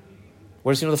klal.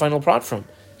 Where does he know the final prat from?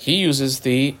 He uses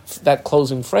that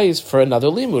closing phrase for another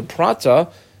limud, prata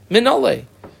minole.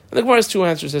 And the Gemara has two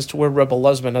answers as to where Rabbi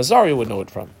Elazar ben Nazir would know it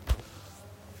from.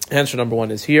 Answer number one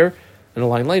is here, and a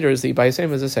line later is the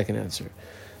Ibayisem is the second answer.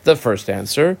 The first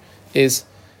answer is,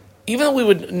 even though we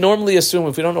would normally assume,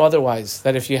 if we don't know otherwise,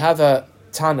 that if you have a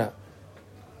Tana,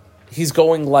 he's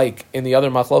going like in the other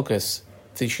machlokas,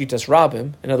 the Shitas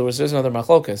Rabim. In other words, there's another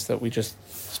machlokas that we just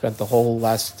spent the whole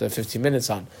last 15 minutes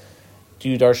on. Do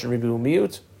you darshan ribu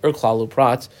miut or klalu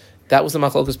prat? That was the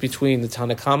machlokas between the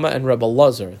Tanakama and Rebbe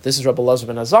Elazar. This is Rebbe Elazar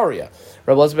ben Azariah.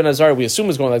 Rebbe Elazar ben Azariah, we assume,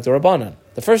 is going like the Rabbanan.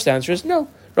 The first answer is no.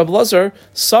 Rebbe Elazar,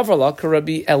 Savrala,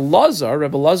 Rabbi Elazar,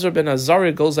 Rebbe Elazar ben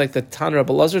Azariah goes like the Tan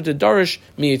Rebbe Elazar de Darish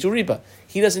Miyetu Riba.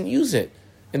 He doesn't use it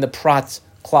in the Prat,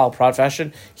 Klal Prat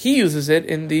fashion. He uses it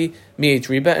in the Miyet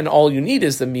Riba, and all you need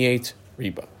is the Miyet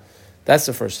Riba. That's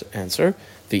the first answer.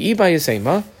 The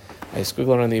Ibayisema, I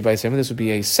squiggle around the Ibayisema, this would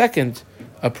be a second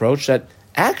approach that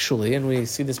actually, and we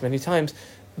see this many times,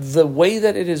 the way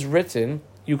that it is written,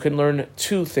 you can learn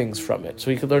two things from it.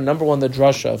 So you can learn, number one, the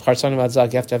drasha of Chartzanim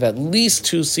Adzag. You have to have at least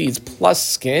 2 seeds plus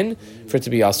skin for it to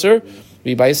be asur.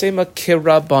 V'bayisema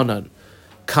kirabanan,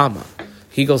 kama.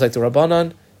 He goes like the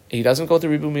Rabbanan. He doesn't go with the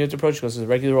Ribu Miyut approach. He goes with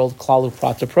the regular old Klalu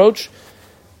Prat approach.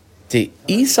 The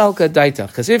Isal Gadaita,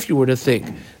 because if you were to think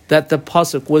that the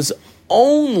pasuk was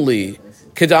only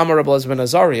Kedama Rabbi Elazar ben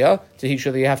Azariah, to teach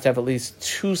you that you have to have at least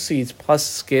 2 seeds plus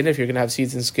skin, if you're going to have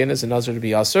seeds and skin as a Nazir to be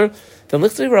Asr, then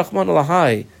Lichtli Rahman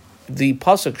Alahai, the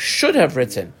pasuk should have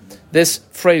written this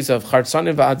phrase of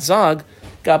Chartzanim va'adzag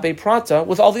gabe prata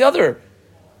with all the other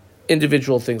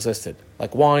individual things listed,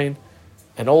 like wine,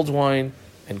 and old wine,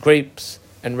 and grapes,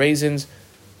 and raisins.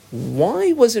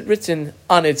 Why was it written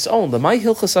on its own? The Mai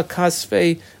Hilchas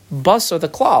HaKasvei Bas or the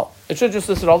klal. It should have just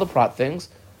listed all the prat things,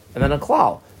 and then a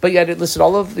klal. But yet it listed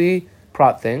all of the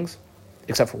prat things,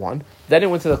 except for one. Then it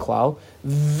went to the klal.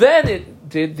 Then it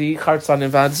did the Chartzan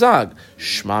and Vadzag.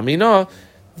 Shma Mina.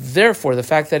 Therefore, the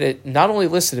fact that it not only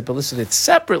listed it, but listed it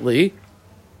separately,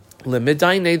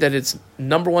 Lemidaine, that it's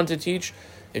number one to teach.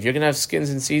 If you're going to have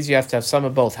skins and seeds, you have to have some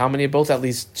of both. How many of both? At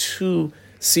least 2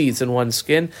 seeds in one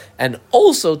skin. And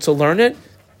also to learn it,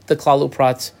 the klalu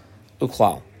prat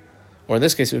uklal. Or in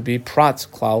this case, it would be prat,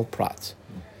 klal, prat.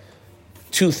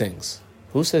 2 things.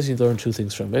 Who says you learn 2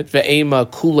 things from it? Ve'ema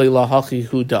kulei lahachi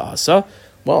hu da'asa.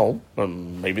 Well,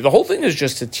 maybe the whole thing is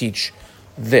just to teach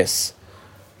this.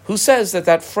 Who says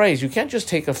that phrase, you can't just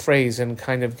take a phrase and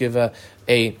kind of give a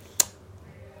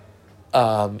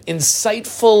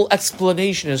insightful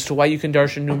explanation as to why you can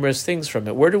darshan numerous things from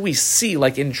it. Where do we see,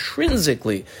 like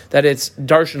intrinsically, that it's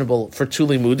darshanable for 2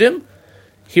 limudim?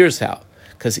 Here's how.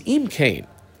 Because im kain,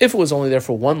 if it was only there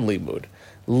for 1 limud,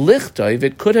 lichtaiv,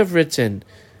 it could have written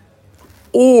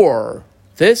or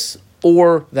this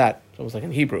or that. So it was like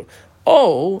in Hebrew.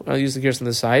 Oh, I'll use the gears on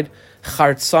the side.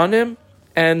 Chartzanim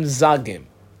and zagim,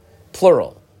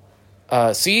 plural.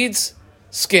 Seeds,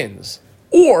 skins.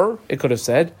 Or it could have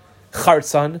said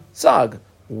Chartzan Zag,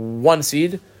 1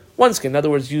 seed, 1 skin. In other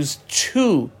words, use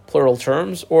 2 plural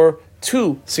terms or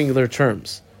 2 singular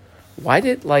terms. Why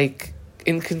did it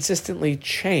inconsistently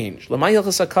change? L'may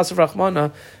hilchas hakasav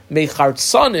rachmana me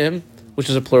Chartzanim, which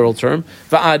is a plural term,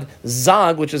 va'ad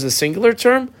Zag, which is a singular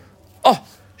term. Oh,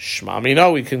 shma mina,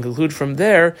 we can conclude from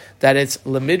there that it's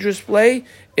lemidrus play.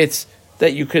 It's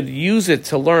that you could use it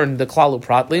to learn the klalu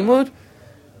prat limud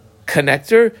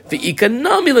connector, the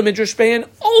economy lemidrash and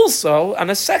also on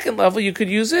a second level you could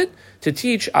use it to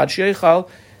teach ad sheichal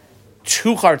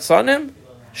 2 chartzanim,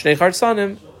 2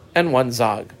 chartzanim, and 1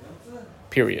 zag.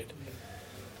 Period.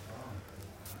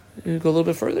 You go a little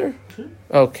bit further.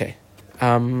 Okay.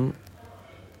 Ula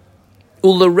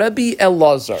Rebbe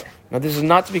Elazar. Now this is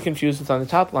not to be confused with on the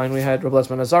top line. We had Rebbe Elazar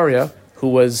ben Azariah, who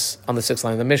was on the 6th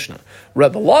line of the Mishnah.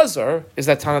 Rebbe Elazar is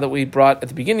that Tana that we brought at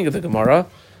the beginning of the Gemara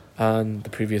on the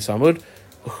previous Amud,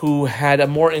 who had a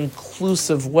more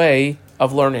inclusive way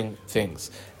of learning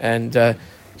things. And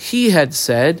he had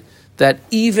said that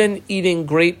even eating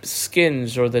grape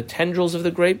skins or the tendrils of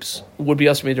the grapes would be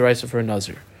asur midaraisa for a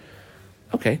Nazir.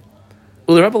 Okay.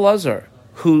 Ula Rebbe Elazar,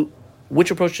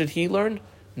 which approach did he learn?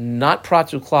 Not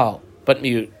Pratu Klal, but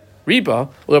Miut Riba.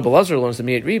 Ula Rebbe Elazar learns the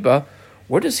Miut Riba.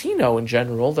 Where does he know in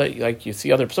general that, like you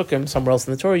see other psukim, somewhere else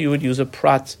in the Torah, you would use a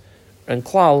Prat and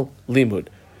Klal limud?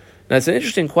 Now, it's an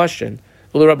interesting question,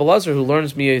 Ula Rabbi Lazar, who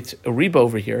learns Miyat Riba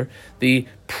over here, the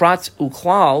Prat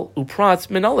Uklal Uprat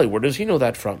Minale. Where does he know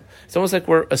that from? It's almost like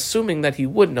we're assuming that he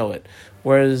would know it.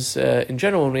 Whereas in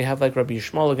general, when we have like Rabbi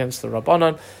Yishmael against the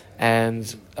Rabbanan,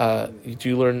 and do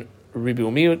you learn Ribi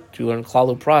Umiyut, do you learn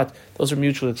Klal Uprat? Those are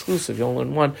mutually exclusive. You only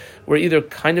learn one. We're either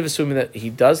kind of assuming that he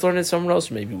does learn it somewhere else,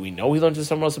 or maybe we know he learns it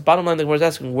somewhere else. The bottom line, the Gemara is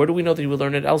asking, where do we know that he would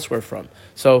learn it elsewhere from?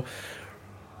 So,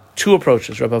 two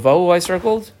approaches. Rabbi Vahu I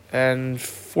circled, and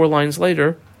 4 lines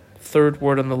later, third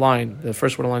word on the line. The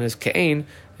first word on the line is Ke'ain,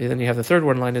 and then you have the third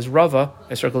word on the line is Rava.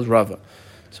 I circled Rava.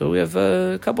 So we have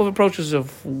a couple of approaches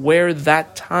of where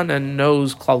that Tana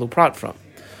knows Klal Uprat from.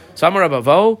 So Amar Rabbi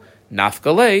Vahu,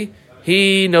 Nafkalei,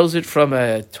 he knows it from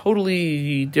a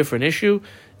totally different issue.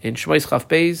 In Shmais Chaf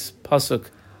Beis, Pasuk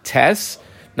Tes,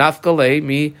 Nafkalei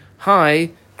mi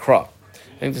hai kra.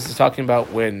 I think this is talking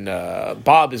about when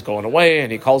Bob is going away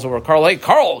and he calls over Carl. Hey,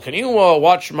 Carl, can you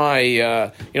watch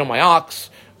my my ox,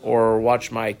 or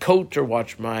watch my coat, or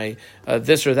watch my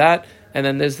this or that? And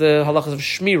then there's the halachas of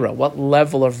shmira. What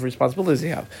level of responsibility does he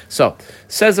have? So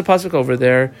says the pasuk over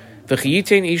there,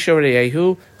 v'chiyitein isha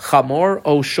reyehu chamor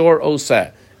o shor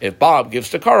oseh. If Bob gives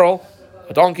to Carl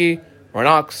a donkey or an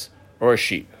ox or a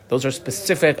sheep, those are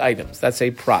specific items. That's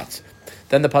a prat.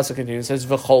 Then the pasuk continues and says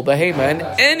v'chol behema, and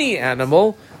any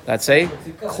animal. That's a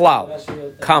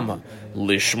klal, kama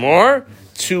lishmor,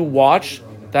 to watch.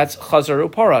 That's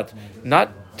chazaru parat,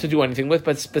 not to do anything with,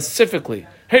 but specifically.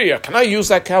 Hey, can I use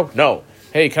that cow? No.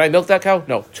 Hey, can I milk that cow?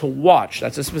 No. To watch.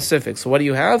 That's a specific. So what do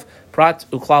you have? Prat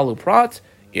uklalu prat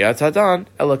yatadan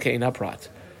elokeina prat.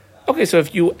 Okay, so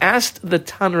if you asked the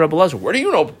Tana Rabbi Lazar, where do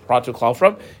you know prat uklal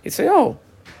from? He'd say, the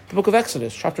book of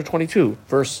Exodus, chapter 22,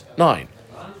 verse 9.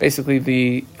 Basically,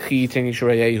 the Chi Teni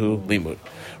Shurayehu Limud.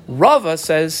 Rava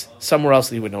says somewhere else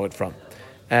that you would know it from.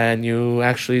 And you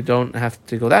actually don't have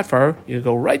to go that far. You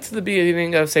go right to the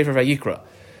beginning of Sefer Vayikra.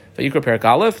 Vayikra Perek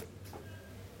Aleph.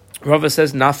 Rava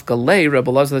says, Nafkalei,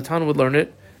 Rebbe Lazar the Tana would learn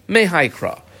it,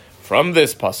 Mehaikra, from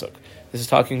this pasuk. This is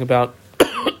talking about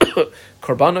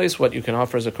korbanos, what you can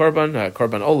offer as a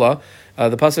korban ola.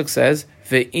 The pasuk says,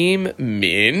 Ve'im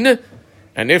min,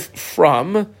 and if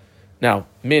from. Now,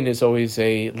 min is always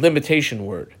a limitation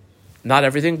word. Not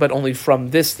everything, but only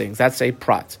from this thing. That's a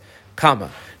prat.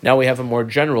 Kama. Now we have a more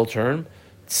general term,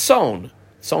 tson.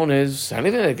 Tson is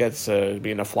anything that gets to be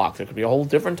in a flock. There could be a whole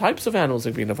different types of animals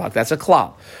that could be in a flock. That's a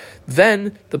klal.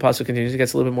 Then the pasuk continues, it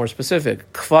gets a little bit more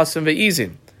specific. Kvasim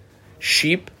ve'izim.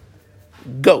 Sheep,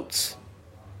 goats.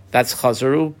 That's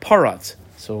chazaru parat.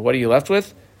 So what are you left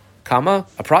with? Kama,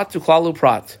 a prat to klalu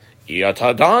prat.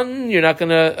 Yatadan, you're not going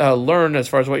to learn as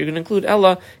far as what you're going to include.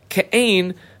 Ella,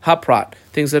 ke'ain haprat.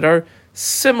 Things that are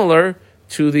similar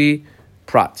to the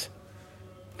prat.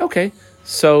 Okay,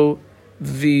 so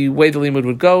the way the limud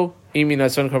would go, imina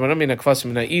son korbanom mina kvasim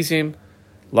mina izim,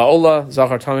 laola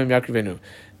zachar tamim yakrivenu.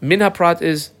 Min haprat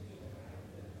is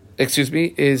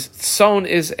tson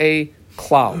is a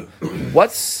klal.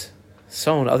 What's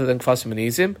tson other than kvasim and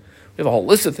izim? We have a whole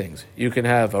list of things. You can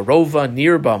have a rova,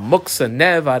 nirba, muksa,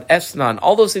 nevad, esnan,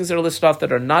 all those things that are listed off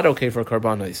that are not okay for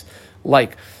karbanos,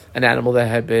 like an animal that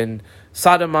had been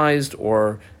sodomized,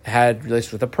 or had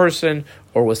relations with a person,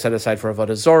 or was set aside for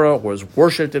avodah zorah, or was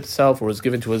worshipped itself, or was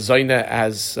given to a zayna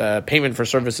as payment for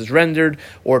services rendered,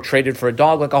 or traded for a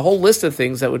dog, like a whole list of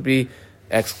things that would be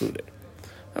excluded.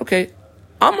 Okay,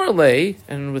 Amar Lei,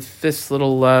 and with this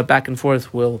little back and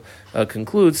forth we'll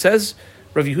conclude, says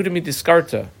Rav Yehuda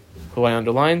Midiskarta, who I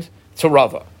underlined, to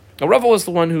Rava. Now Rava was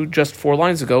the one who just 4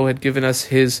 lines ago had given us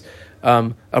his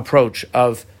approach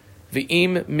of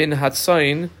V'im min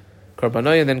hatzayin,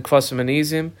 Karbanoy, and then Kvasim and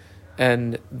Izim,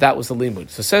 and that was the limud.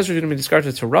 So says Rav Yehuda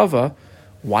Midiskarta to Rava,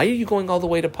 why are you going all the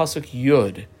way to Pasuk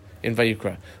Yud in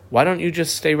Vayikra? Why don't you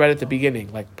just stay right at the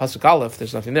beginning? Like Pasuk Aleph,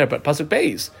 there's nothing there, but Pasuk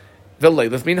Beis,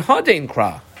 V'leilef min hadein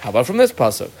kra. How about from this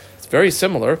Pasuk? It's very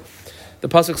similar. The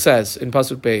Pasuk says, in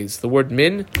Pasuk Beis, the word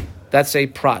min, that's a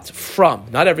prat, from,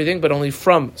 not everything, but only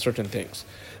from certain things.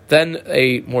 Then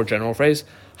a more general phrase,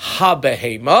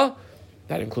 ha-behema,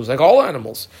 that includes like all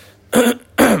animals.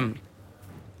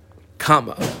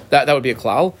 Kama, that would be a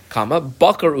klal. Kama,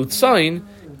 bakar utzain,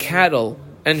 cattle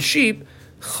and sheep,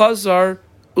 chazar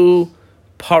u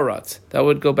parat. That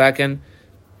would go back and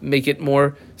make it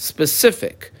more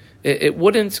specific. It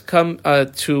wouldn't come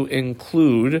to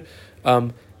include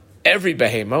every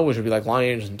behema, which would be like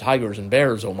lions and tigers and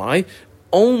bears, oh my,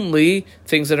 only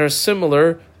things that are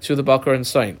similar to the bakar and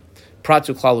sain.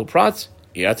 Pratu klalu prat,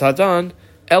 yatadan,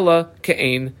 ella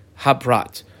ke'ain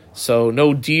haprat. So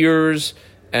no deers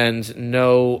and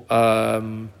no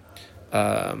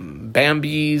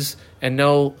Bambis and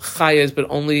no chayas, but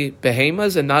only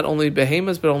behemas, and not only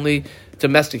behemas, but only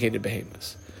domesticated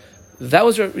behemoths. That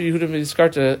was what Yehuda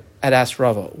Miskarta had asked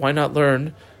Rava. Why not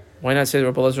say that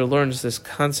Rabbi Elazar learns this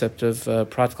concept of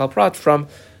prat kal prat from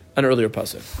an earlier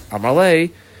pasuk?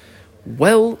 Amarle,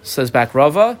 well, says back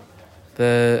Rava,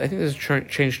 I think this is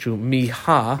changed to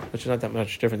miha, which is not that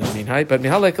much different than minhai, but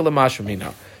miha like lamashu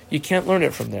mina. You can't learn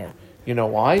it from there. You know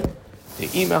why? The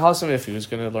imahasam, if he was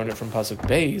going to learn it from pasuk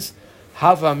beis,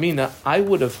 hava mina, I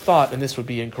would have thought, and this would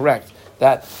be incorrect,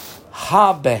 that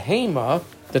ha behema,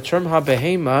 the term ha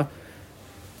behema,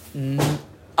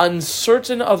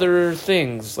 uncertain other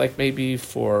things, like maybe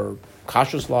for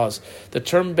kashrus laws, the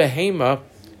term behema,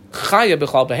 chaya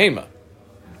b'chal behema,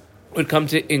 would come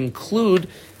to include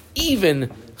even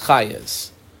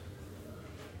chayas.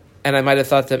 And I might have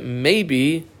thought that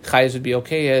maybe chayas would be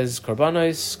okay as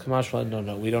korbanos, kamashla.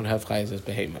 No, we don't have chayas as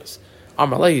behemas.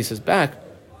 Amalei, he says back,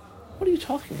 what are you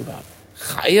talking about?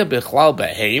 Chaya b'chlal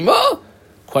behema?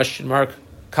 Question mark,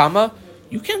 comma.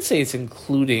 You can't say it's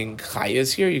including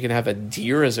chayas here. You can have a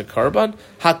deer as a korban.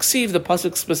 Haksiv, the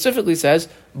pasuk specifically says,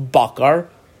 bakar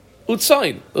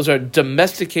utzain. Those are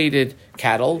domesticated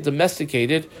cattle,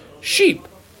 domesticated sheep.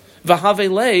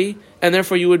 Vahavelei, and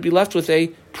therefore you would be left with a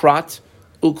prat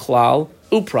uklal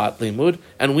uprat limud,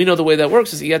 and we know the way that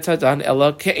works is iyatadan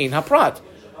ella ke'ein haprat.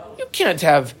 You can't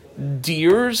have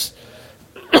deers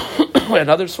and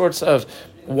other sorts of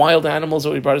wild animals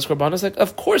that we brought as korbanos. Like,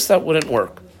 of course that wouldn't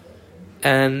work.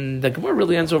 And the Gemara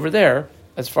really ends over there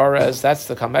as far as that's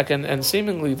the comeback, and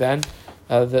seemingly then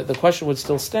the question would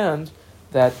still stand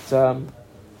that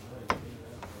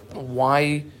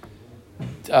why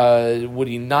would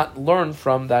he not learn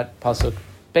from that pasuk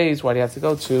beis? Why do you have to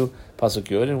go to pasuk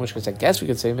yud? In which case, I guess we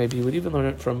could say maybe he would even learn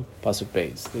it from pasuk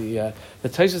beis. The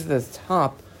Taisus at the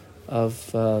top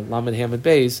of Lamed Hamid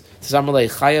beis says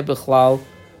Amalei chaya b'chlal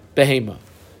behema.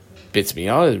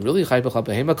 Bitzmiya, really chaya b'chlal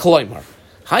behema. Koloimar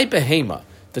chaya behema.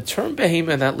 The term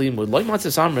behema in that limud loy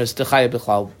matzis amris to chaya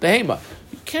b'chlal behema.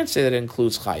 You can't say that it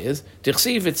includes chayas.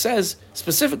 Dichsiv, it says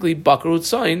specifically bakarut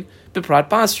sign b'prat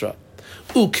basra.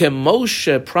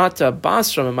 Ukemoshe prata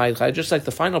basra, just like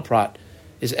the final prat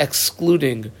is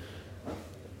excluding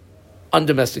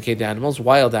undomesticated animals,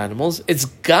 wild animals. It's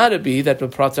got to be that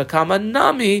b'prata kama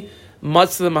nami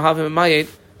matzah mahavim mayet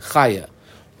chaya.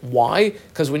 Why?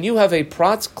 Because when you have a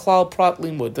prat klal prat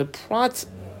limud, the prat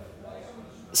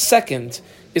second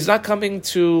is not coming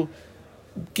to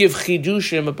give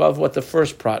chidushim above what the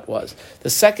first prat was. The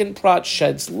second prat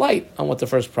sheds light on what the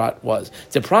first prat was.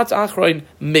 The prat achroin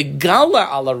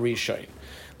megala ala rishoin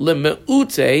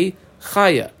lemeute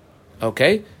chaya.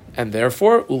 Okay, and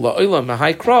therefore ula oila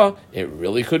mahaikra. It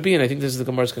really could be, and I think this is the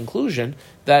Gemara's conclusion,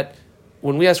 that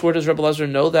when we ask where does Rebbe Elazar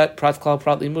know that prat klal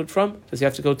prat limud from, does he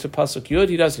have to go to pasuk yud?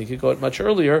 He doesn't. He could go it much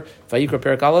earlier. Vayikra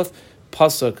perak aleph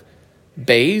pasuk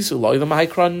beis ula oila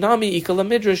mahaikra nami ikala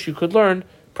midrash. You could learn.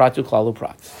 Pratu klalu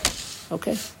prat.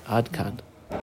 Okay, ad kan.